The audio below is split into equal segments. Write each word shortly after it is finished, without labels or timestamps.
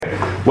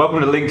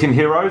Welcome to LinkedIn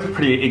Heroes.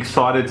 Pretty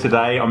excited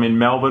today. I'm in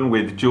Melbourne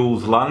with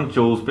Jules Lund.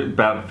 Jules,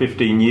 about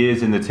 15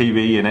 years in the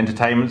TV and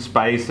entertainment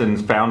space,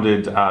 and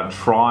founded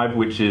Tribe,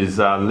 which is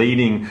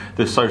leading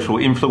the social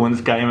influence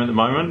game at the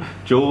moment.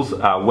 Jules,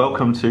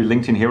 welcome to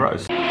LinkedIn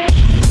Heroes.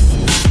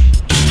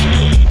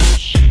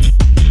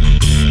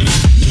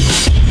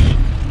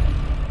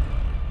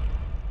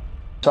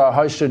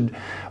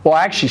 So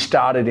I actually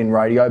started in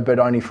radio, but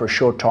only for a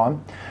short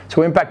time.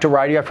 So I went back to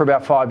radio for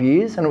about 5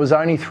 years, and it was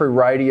only through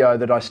radio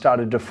that I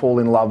started to fall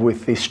in love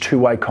with this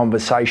two-way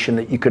conversation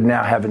that you could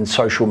now have in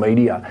social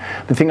media.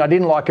 The thing I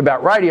didn't like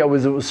about radio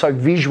was it was so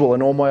visual,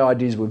 and all my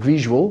ideas were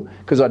visual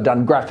because I'd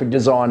done graphic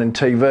design and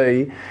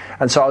TV,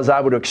 and so I was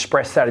able to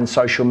express that in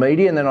social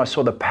media. And then I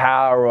saw the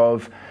power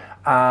of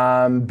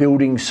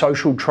building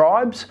social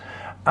tribes,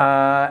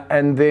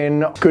 and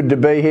then good to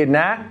be here,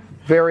 Nat.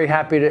 Very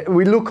happy to.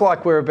 We look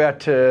like we're about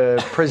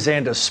to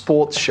present a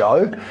sports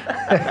show.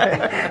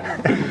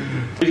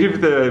 Can you give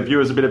the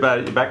viewers a bit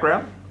about your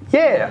background?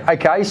 Yeah,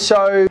 okay.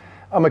 So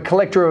I'm a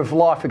collector of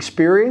life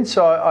experience.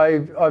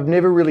 I've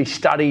never really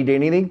studied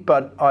anything,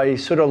 but I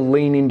sort of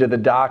lean into the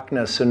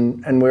darkness,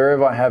 and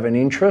wherever I have an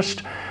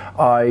interest,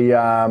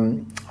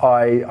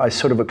 I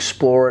sort of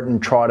explore it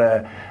and try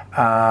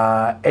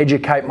to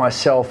educate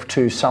myself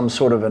to some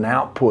sort of an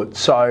output.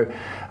 So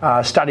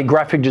studied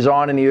graphic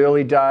design in the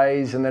early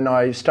days, and then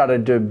I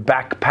started to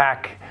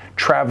backpack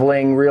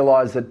traveling,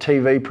 realised that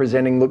TV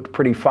presenting looked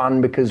pretty fun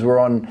because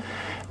me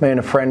and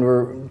a friend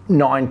were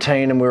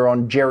 19 and we were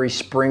on Jerry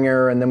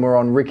Springer, and then we're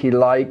on Ricky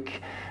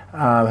Lake,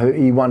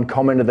 he won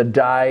Comment of the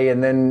Day,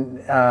 and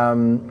then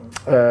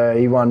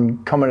he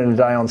won Comment of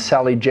the Day on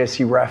Sally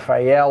Jessy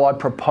Raphael. I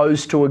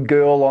proposed to a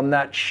girl on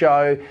that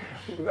show.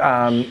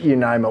 You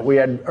name it. We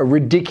had a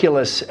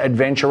ridiculous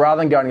adventure.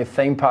 Rather than going to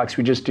theme parks,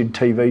 we just did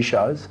TV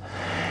shows.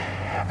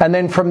 And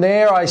then from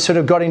there, I sort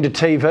of got into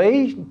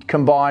TV,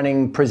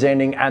 combining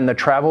presenting and the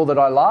travel that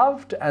I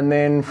loved. And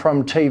then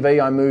from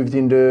TV, I moved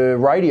into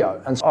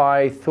radio. And so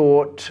I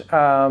thought,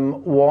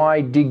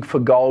 why dig for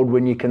gold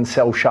when you can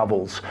sell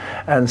shovels?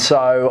 And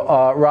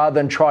so rather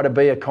than try to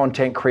be a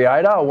content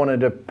creator, I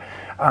wanted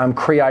to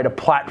create a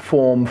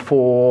platform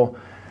for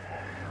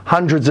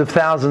hundreds of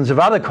thousands of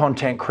other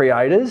content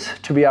creators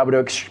to be able to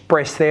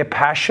express their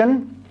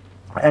passion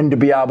and to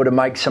be able to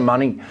make some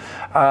money.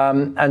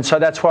 And so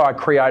that's why I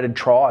created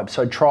Tribe.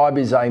 So Tribe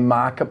is a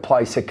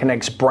marketplace that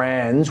connects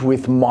brands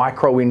with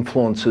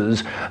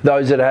micro-influencers,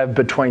 those that have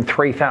between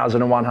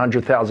 3,000 and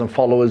 100,000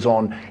 followers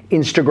on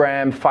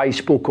Instagram,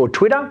 Facebook or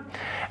Twitter.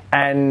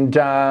 And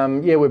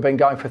we've been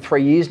going for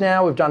 3 years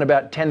now. We've done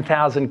about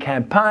 10,000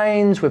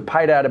 campaigns. We've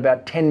paid out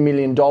about $10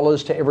 million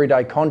to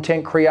everyday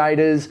content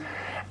creators.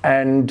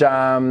 And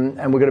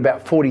we've got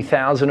about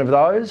 40,000 of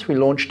those. We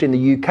launched in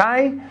the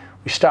UK.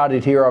 We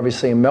started here,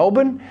 obviously, in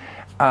Melbourne.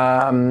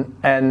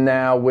 And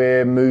now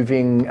we're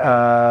moving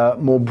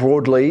more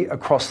broadly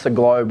across the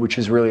globe, which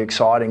is really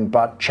exciting,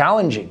 but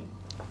challenging.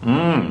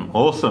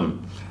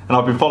 Awesome. And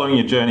I've been following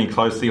your journey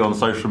closely on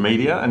social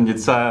media, and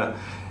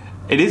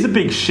it is a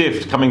big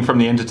shift coming from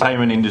the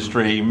entertainment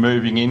industry,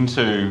 moving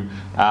into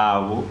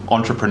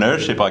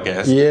entrepreneurship, I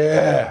guess.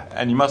 Yeah.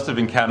 And you must have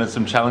encountered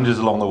some challenges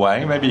along the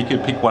way. Maybe you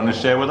could pick one to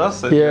share with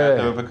us that you had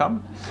to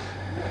overcome.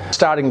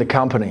 Starting the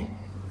company.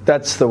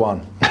 That's the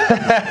one.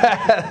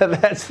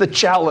 That's the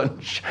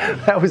challenge.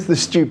 That was the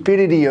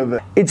stupidity of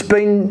it. It's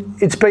been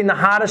the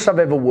hardest I've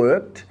ever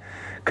worked,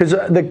 because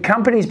the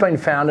company's been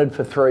founded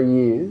for 3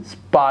 years,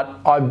 but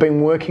I've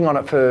been working on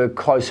it for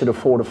closer to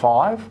 4 to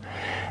 5.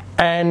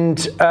 And,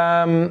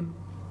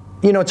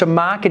 it's a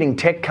marketing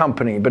tech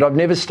company, but I've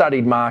never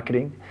studied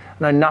marketing.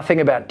 I know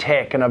nothing about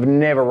tech, and I've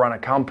never run a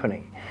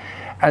company.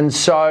 And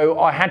so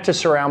I had to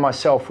surround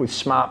myself with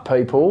smart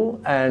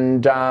people.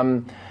 And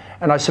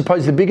I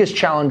suppose the biggest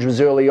challenge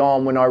was early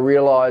on when I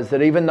realised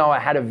that even though I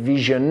had a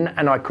vision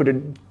and I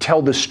could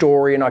tell the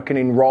story and I could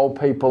enrol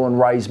people and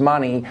raise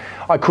money,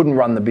 I couldn't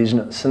run the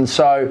business. And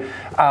so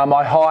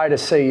I hired a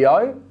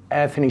CEO,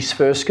 Anthony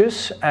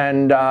Svirskus,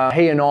 and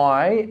he and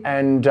I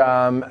and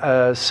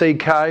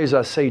CK, who's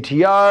our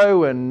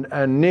CTO,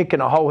 and Nick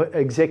and a whole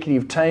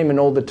executive team and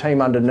all the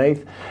team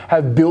underneath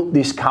have built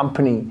this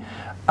company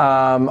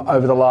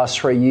over the last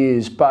 3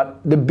 years. But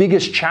the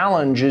biggest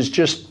challenge is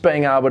just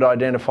being able to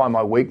identify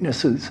my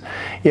weaknesses.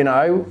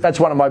 That's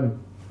one of my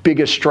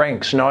biggest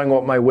strengths, knowing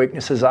what my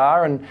weaknesses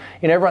are. And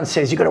everyone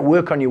says you've got to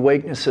work on your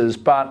weaknesses,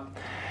 but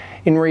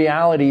in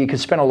reality, you could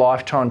spend a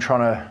lifetime trying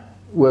to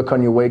work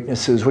on your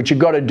weaknesses. What you've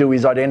got to do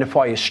is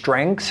identify your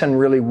strengths and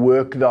really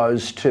work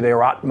those to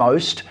their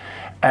utmost.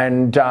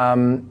 And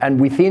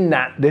within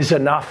that, there's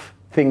enough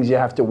things you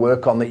have to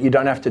work on that you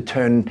don't have to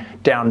turn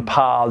down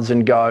paths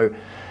and go,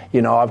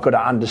 I've got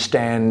to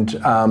understand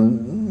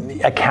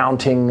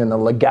accounting and the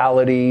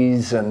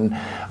legalities, and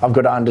I've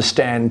got to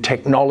understand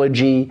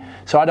technology.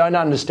 So I don't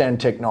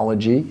understand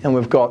technology, and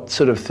we've got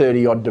sort of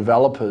 30 odd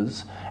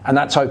developers, and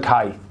that's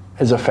okay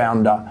as a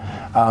founder.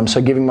 So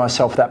giving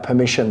myself that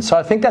permission. So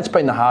I think that's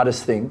been the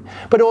hardest thing.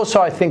 But also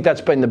I think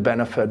that's been the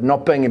benefit,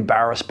 not being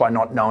embarrassed by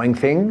not knowing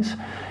things,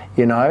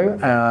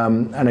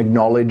 and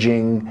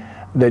acknowledging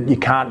that you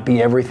can't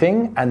be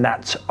everything, and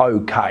that's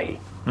okay.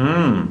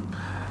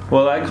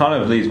 Well, that kind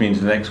of leads me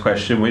into the next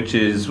question, which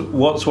is,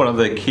 what's one of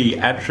the key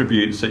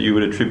attributes that you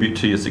would attribute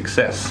to your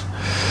success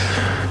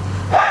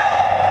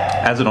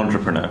as an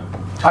entrepreneur?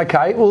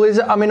 Okay, well,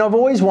 I've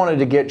always wanted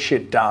to get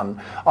shit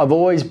done. I've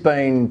always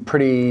been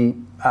pretty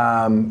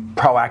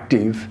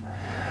proactive,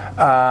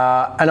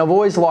 and I've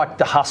always liked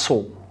the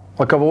hustle.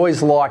 Like, I've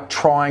always liked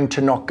trying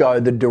to not go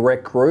the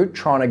direct route,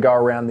 trying to go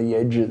around the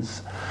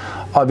edges.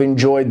 I've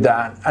enjoyed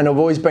that, and I've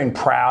always been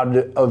proud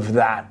of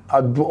that.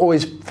 I've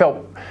always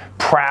felt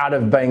proud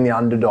of being the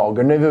underdog.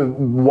 I never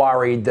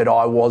worried that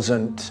I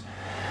wasn't,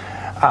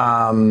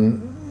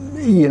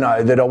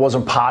 that I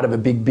wasn't part of a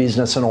big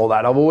business and all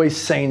that. I've always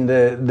seen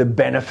the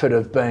benefit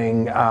of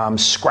being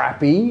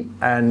scrappy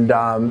and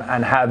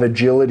have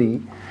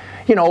agility.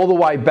 All the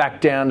way back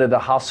down to the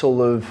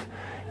hustle of,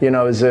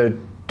 as a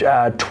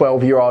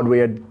 12-year-old, we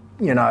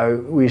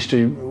used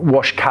to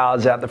wash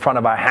cars out the front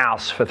of our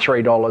house for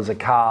 $3 a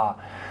car.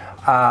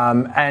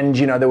 And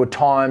there were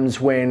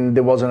times when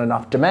there wasn't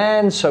enough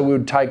demand, so we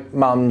would take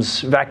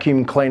mum's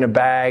vacuum cleaner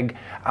bag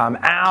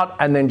out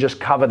and then just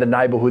cover the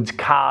neighbourhood's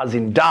cars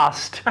in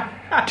dust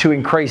to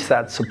increase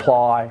that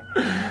supply.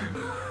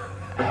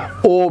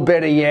 Or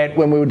better yet,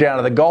 when we were down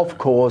at the golf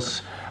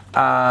course,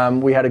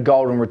 we had a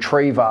golden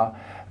retriever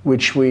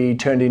which we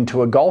turned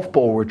into a golf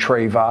ball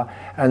retriever,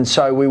 and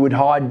so we would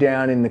hide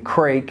down in the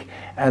creek,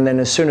 and then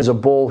as soon as a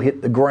ball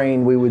hit the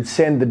green, we would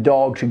send the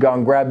dog to go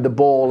and grab the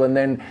ball, and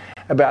then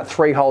about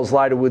 3 holes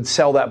later we'd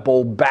sell that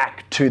ball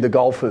back to the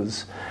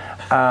golfers.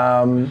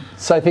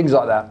 So things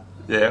like that.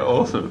 Yeah,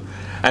 awesome.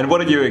 And what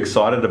are you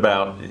excited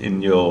about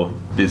in your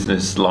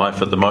business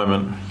life at the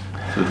moment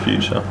for the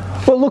future?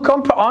 Well, look,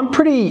 I'm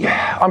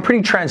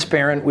pretty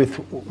transparent with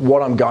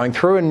what I'm going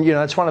through, and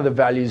that's one of the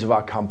values of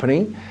our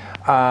company.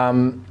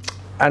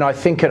 And I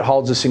think it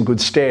holds us in good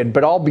stead,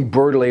 but I'll be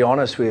brutally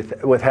honest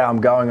with how I'm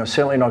going. I'm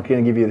certainly not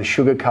going to give you the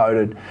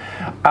sugar-coated.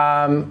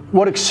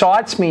 What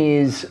excites me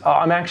is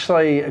I'm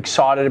actually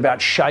excited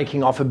about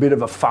shaking off a bit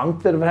of a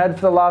funk that I've had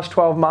for the last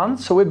 12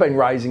 months. So we've been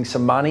raising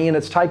some money, and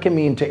it's taken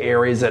me into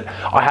areas that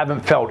I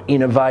haven't felt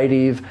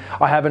innovative.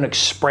 I haven't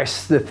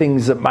expressed the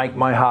things that make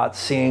my heart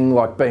sing,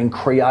 like being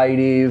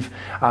creative,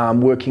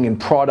 working in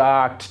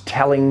product,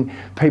 telling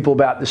people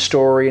about the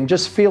story, and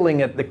just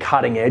feeling at the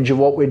cutting edge of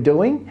what we're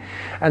doing.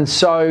 And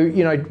so,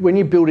 when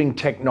you're building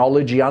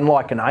technology,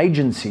 unlike an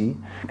agency,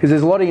 because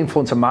there's a lot of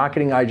influencer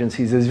marketing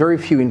agencies, there's very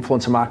few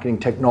influencer marketing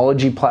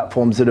technology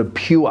platforms that are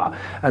pure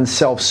and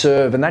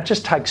self-serve, and that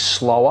just takes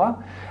slower,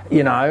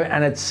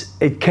 and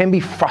it can be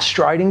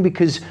frustrating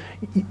because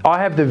I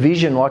have the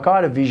vision, like I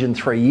had a vision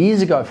 3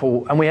 years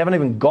ago and we haven't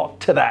even got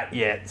to that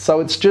yet.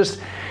 So it's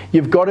just,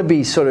 you've got to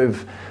be sort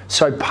of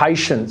so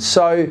patient.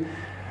 So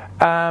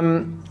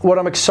what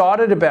I'm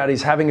excited about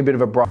is having a bit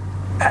of a break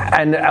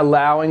and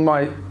allowing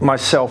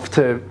myself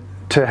to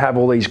have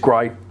all these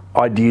great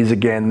ideas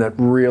again that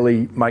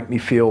really make me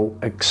feel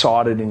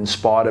excited and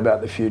inspired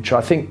about the future.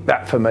 I think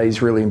that for me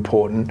is really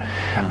important.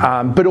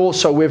 But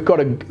also we've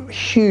got a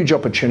huge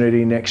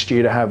opportunity next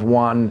year to have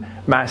one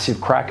massive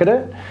crack at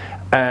it.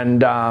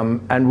 And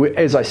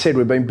as I said,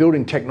 we've been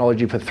building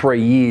technology for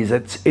 3 years.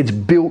 It's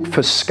built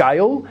for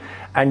scale,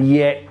 and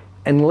yet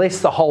unless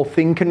the whole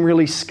thing can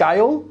really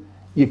scale,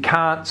 you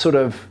can't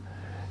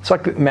it's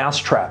like a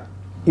mousetrap.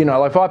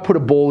 Like if I put a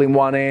ball in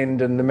one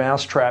end and the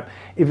mousetrap,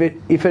 if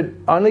it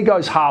only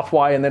goes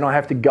halfway and then I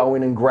have to go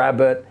in and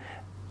grab it,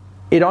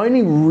 it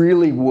only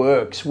really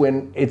works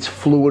when it's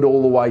fluid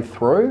all the way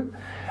through,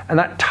 and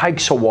that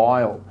takes a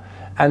while.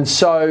 And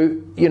so,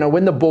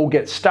 when the ball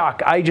gets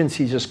stuck,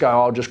 agencies just go,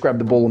 I'll just grab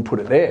the ball and put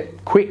it there,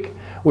 quick.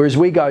 Whereas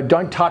we go,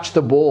 don't touch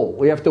the ball.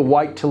 We have to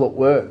wait till it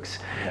works.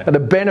 Yeah. And the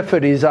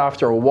benefit is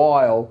after a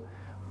while,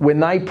 when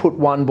they put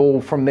one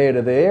ball from there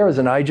to there as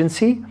an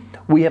agency,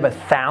 we have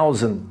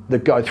 1,000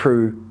 that go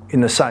through in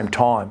the same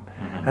time.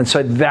 Mm-hmm. And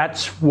so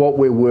that's what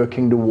we're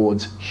working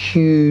towards,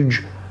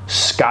 huge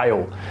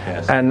scale.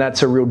 Yes. And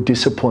that's a real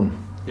discipline.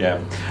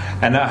 Yeah.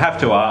 And I have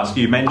to ask,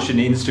 you mentioned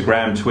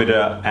Instagram,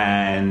 Twitter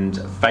and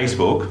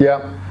Facebook. Yeah.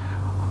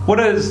 What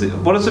does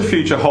the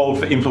future hold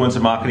for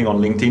influencer marketing on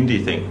LinkedIn, do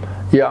you think?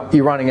 Yeah,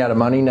 you're running out of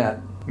money, Nat.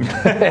 You're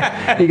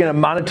going to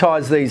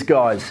monetize these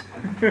guys.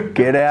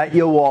 Get out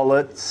your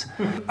wallets.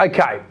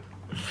 Okay.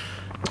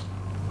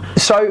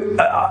 So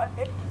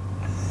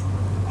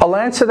I'll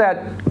answer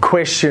that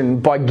question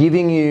by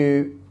giving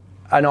you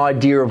an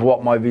idea of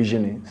what my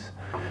vision is.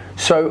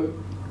 So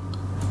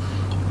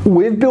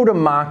we've built a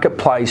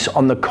marketplace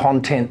on the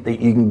content that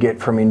you can get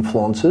from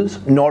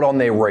influencers, not on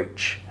their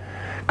reach.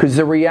 Because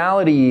the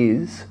reality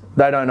is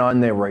they don't own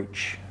their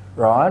reach,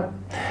 right?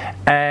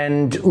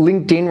 And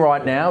LinkedIn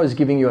right now is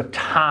giving you a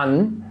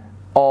ton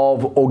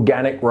of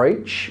organic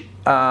reach.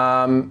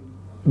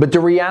 But the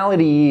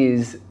reality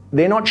is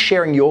they're not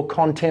sharing your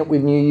content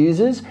with new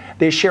users,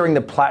 they're sharing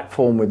the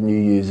platform with new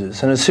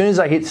users. And as soon as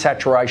they hit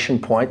saturation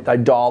point, they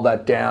dial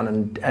that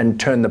down and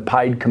turn the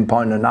paid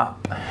component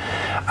up.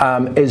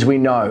 as we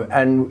know.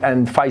 And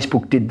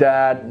Facebook did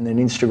that, and then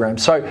Instagram.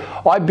 So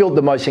I built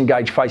the most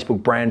engaged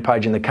Facebook brand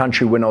page in the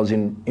country when I was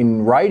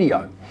in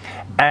radio.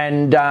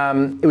 And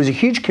it was a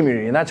huge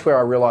community, and that's where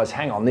I realised,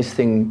 hang on, this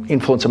thing,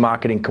 influencer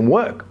marketing, can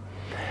work.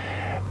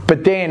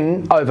 But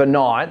then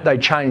overnight they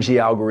changed the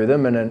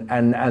algorithm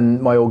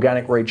and my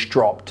organic reach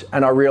dropped,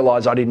 and I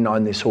realised I didn't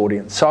own this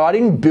audience. So I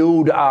didn't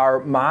build our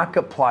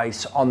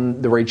marketplace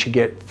on the reach you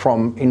get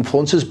from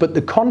influencers, but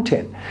the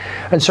content.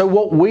 And so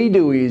what we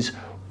do is,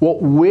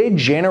 what we're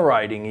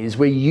generating is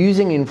we're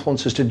using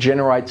influencers to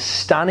generate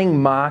stunning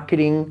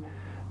marketing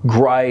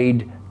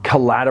grade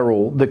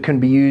collateral that can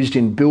be used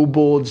in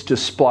billboards,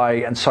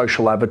 display and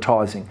social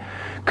advertising.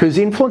 Because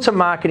influencer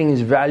marketing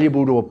is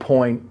valuable to a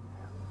point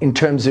in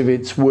terms of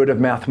its word of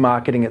mouth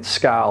marketing at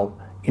scale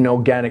in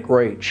organic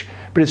reach,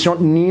 but it's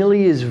not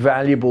nearly as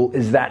valuable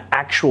as that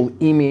actual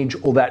image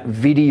or that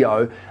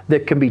video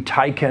that can be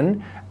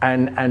taken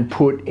and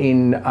put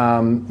in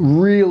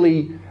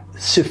really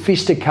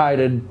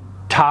sophisticated,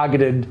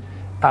 targeted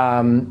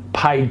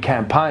paid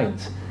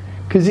campaigns.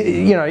 Because,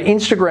 you know,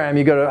 Instagram,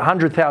 you've got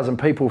 100,000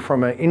 people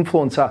from an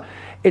influencer.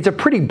 It's a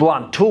pretty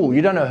blunt tool.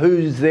 You don't know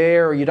who's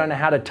there, or you don't know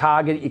how to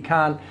target it. You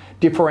can't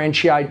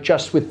differentiate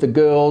just with the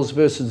girls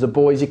versus the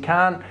boys. You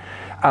can't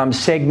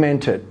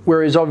segment it.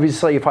 Whereas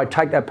obviously if I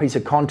take that piece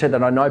of content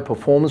that I know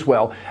performs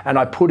well and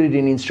I put it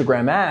in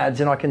Instagram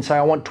ads, and I can say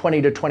I want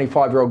 20 to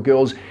 25-year-old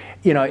girls,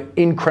 you know,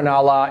 in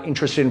Cronulla,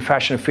 interested in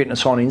fashion and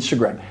fitness on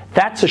Instagram.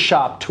 That's a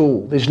sharp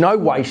tool. There's no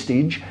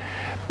wastage,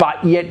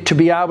 but yet to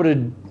be able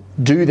to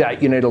do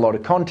that, you need a lot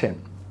of content.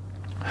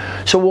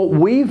 So what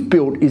we've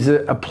built is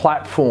a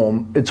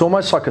platform. It's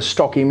almost like a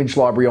stock image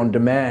library on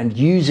demand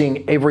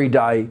using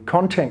everyday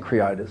content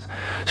creators.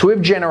 So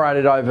we've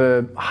generated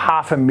over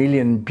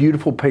 500,000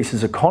 beautiful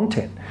pieces of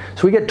content.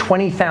 So we get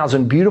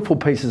 20,000 beautiful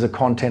pieces of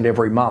content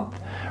every month,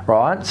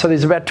 right? So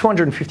there's about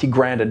 250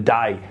 grand a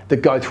day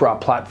that go through our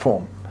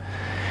platform.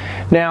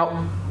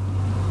 Now,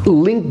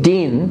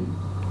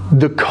 LinkedIn,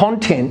 the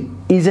content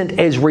isn't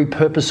as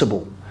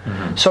repurposable.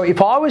 Mm-hmm. So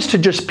if I was to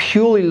just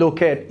purely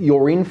look at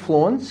your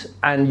influence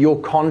and your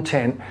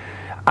content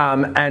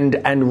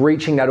and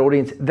reaching that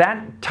audience,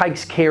 that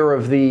takes care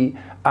of the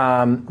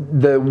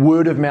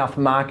word of mouth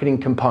marketing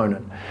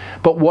component.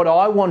 But what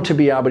I want to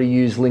be able to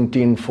use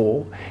LinkedIn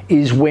for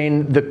is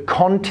when the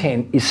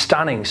content is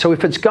stunning. So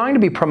if it's going to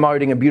be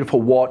promoting a beautiful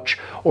watch,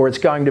 or it's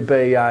going to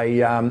be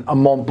a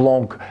Mont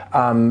Blanc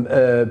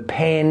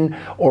pen,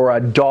 or a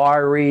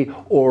diary,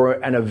 or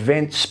an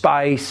event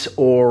space,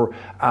 or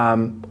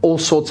all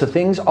sorts of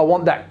things, I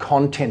want that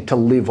content to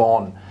live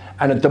on.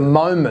 And at the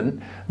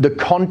moment, the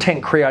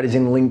content creators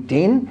in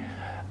LinkedIn,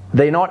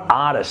 they're not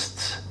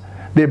artists.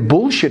 They're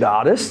bullshit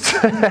artists,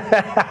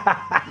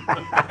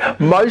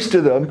 most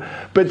of them,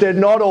 but they're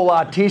not all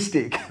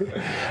artistic.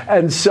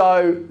 And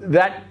so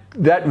that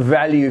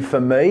value for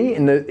me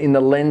in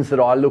the lens that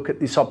I look at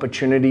this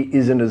opportunity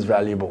isn't as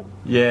valuable.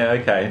 Yeah,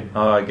 okay.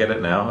 Oh, I get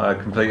it now. I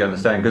completely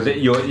understand. Because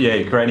you're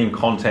creating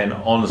content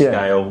on a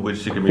scale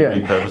which you can be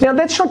repurposed. Now,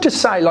 that's not to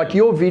say, like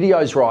your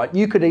videos, right?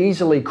 You could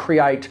easily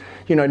create,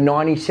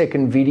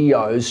 90-second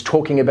videos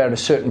talking about a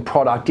certain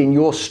product in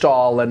your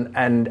style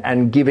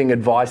and giving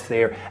advice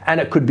there, and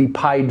it could be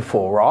paid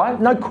for, right?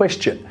 No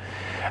question.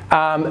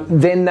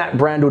 Then that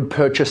brand would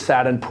purchase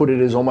that and put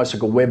it as almost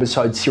like a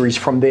webisode series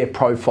from their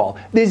profile.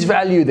 There's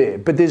value there,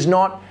 but it's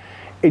not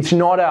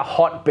a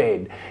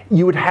hotbed.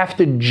 You would have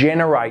to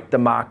generate the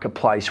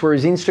marketplace,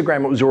 whereas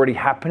Instagram, it was already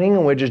happening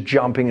and we're just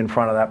jumping in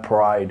front of that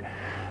parade.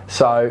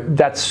 So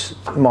that's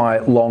my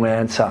long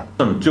answer.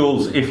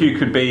 Jules, if you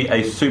could be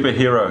a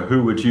superhero,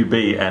 who would you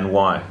be and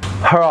why?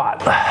 All right.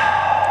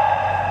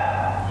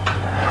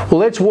 Well,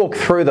 let's walk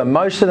through them.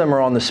 Most of them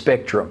are on the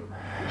spectrum.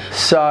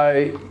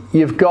 So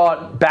you've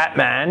got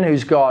Batman,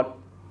 who's got,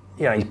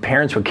 his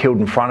parents were killed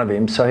in front of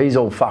him, so he's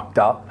all fucked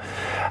up.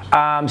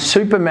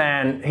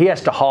 Superman, he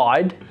has to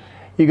hide.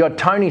 You got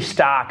Tony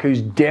Stark,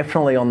 who's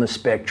definitely on the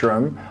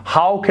spectrum.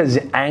 Hulk has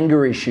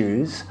anger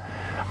issues.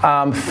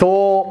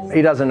 Thor,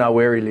 he doesn't know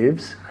where he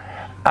lives.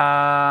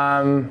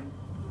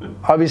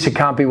 Obviously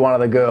can't be one of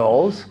the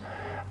girls.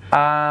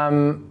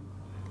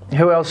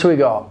 Who else have we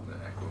got?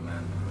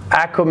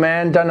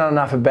 Aquaman, don't know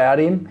enough about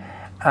him.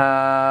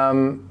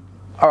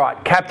 All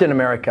right, Captain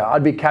America.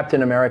 I'd be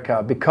Captain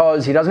America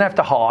because he doesn't have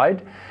to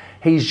hide.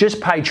 He's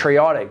just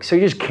patriotic, so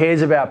he just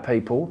cares about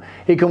people.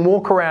 He can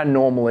walk around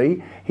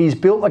normally. He's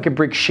built like a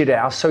brick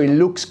shithouse, so he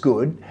looks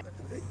good.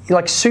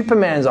 Like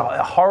Superman's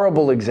a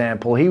horrible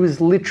example. He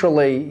was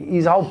literally,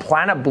 his whole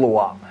planet blew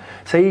up.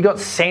 So he got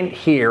sent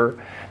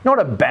here, not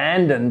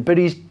abandoned, but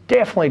he's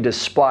definitely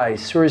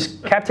displaced. Whereas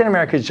Captain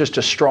America is just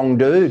a strong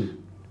dude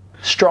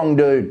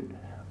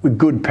with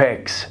good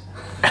pecs.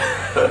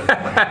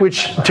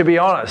 Which, to be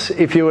honest,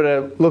 if you were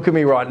to look at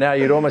me right now,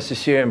 you'd almost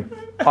assume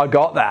I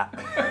got that.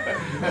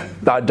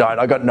 No, I don't.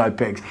 I got no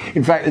pecs.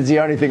 In fact, it's the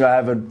only thing I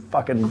haven't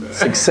fucking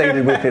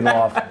succeeded with in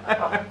life.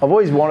 I've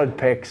always wanted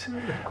pecs.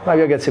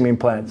 Maybe I'll get some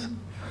implants.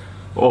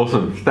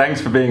 Awesome. Thanks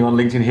for being on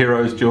LinkedIn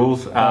Heroes,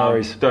 Jules.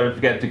 worries. Don't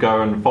forget to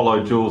go and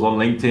follow Jules on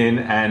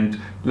LinkedIn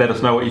and let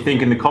us know what you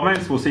think in the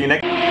comments. We'll see you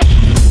next.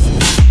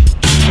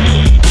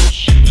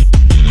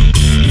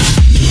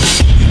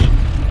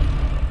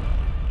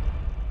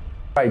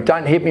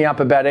 Don't hit me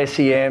up about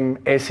SEM,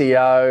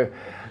 SEO.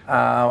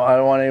 I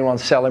don't want anyone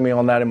selling me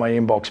on that in my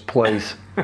inbox, please.